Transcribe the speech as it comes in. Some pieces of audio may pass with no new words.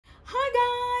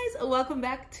welcome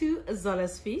back to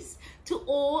Zola's Feast. To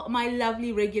all my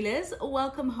lovely regulars,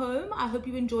 welcome home. I hope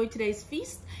you enjoyed today's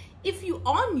feast. If you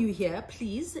are new here,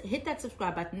 please hit that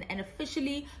subscribe button and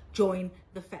officially join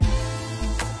the family.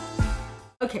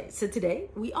 Okay, so today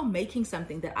we are making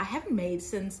something that I haven't made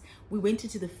since we went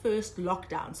into the first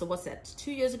lockdown. So what's that,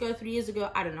 2 years ago, 3 years ago?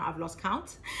 I don't know, I've lost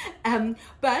count.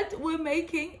 But we're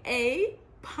making a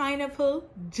pineapple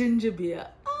ginger beer.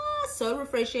 So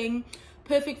refreshing,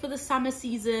 perfect for the summer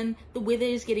season. The weather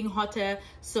is getting hotter,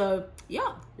 so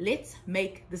yeah, let's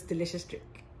make this delicious drink.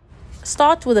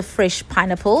 Start with a fresh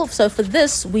pineapple. So for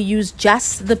this we use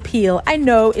just the peel. I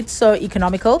know it's so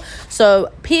economical.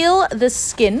 So peel the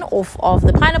skin off of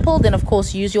the pineapple, then of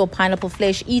course use your pineapple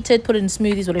flesh, eat it, put it in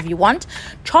smoothies, whatever you want.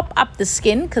 Chop up the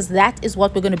skin because that is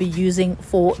what we're going to be using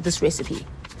for this recipe.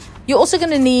 You're also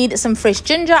going to need some fresh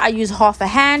ginger. I use half a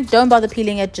hand. Don't bother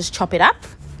peeling it, just chop it up.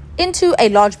 Into a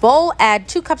large bowl, add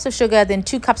 2 cups of sugar, then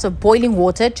 2 cups of boiling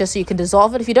water, just so you can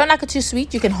dissolve it. If you don't like it too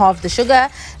sweet, you can halve the sugar.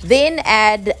 Then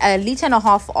add 1.5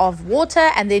 liters of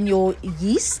water and then your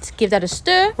yeast. Give that a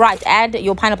stir. Right, add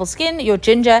your pineapple skin, your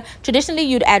ginger. Traditionally,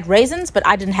 you'd add raisins, but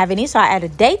I didn't have any, so I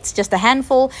added dates, just a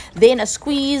handful. Then a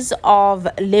squeeze of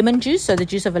lemon juice, so the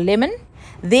juice of a lemon.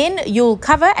 Then you'll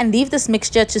cover and leave this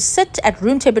mixture to sit at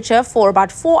room temperature for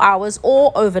about 4 hours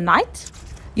or overnight.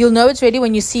 You'll know it's ready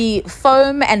when you see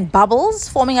foam and bubbles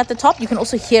forming at the top. You can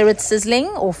also hear it sizzling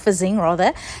or fizzing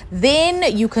rather.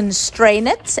 Then you can strain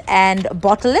it and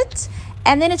bottle it,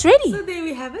 and then it's ready. So there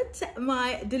we have it,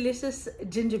 my delicious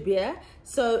ginger beer.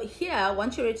 So here,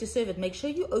 once you're ready to serve it, make sure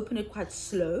you open it quite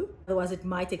slow. Otherwise it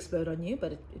might explode on you,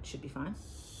 but it should be fine.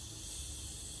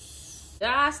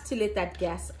 Just to let that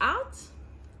gas out.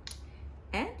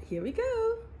 And here we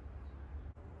go.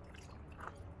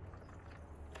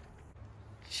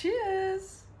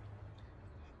 Cheers.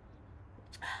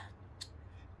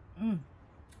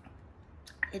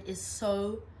 It is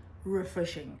so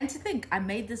refreshing. And to think I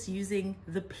made this using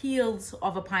the peels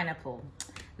of a pineapple.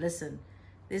 Listen,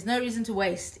 there's no reason to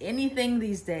waste anything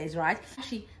these days, right?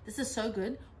 Actually, this is so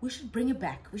good. We should bring it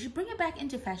back. We should bring it back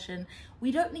into fashion.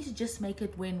 We don't need to just make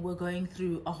it when we're going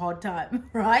through a hard time,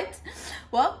 right?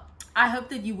 Well, I hope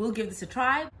that you will give this a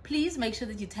try. Please make sure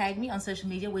that you tag me on social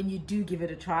media when you do give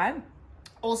it a try.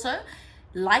 Also,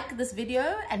 like this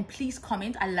video and please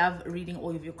comment. I love reading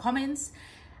all of your comments.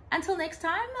 Until next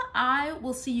time, I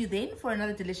will see you then for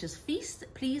another delicious feast.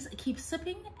 Please keep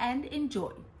sipping and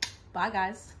enjoy. Bye,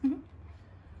 guys.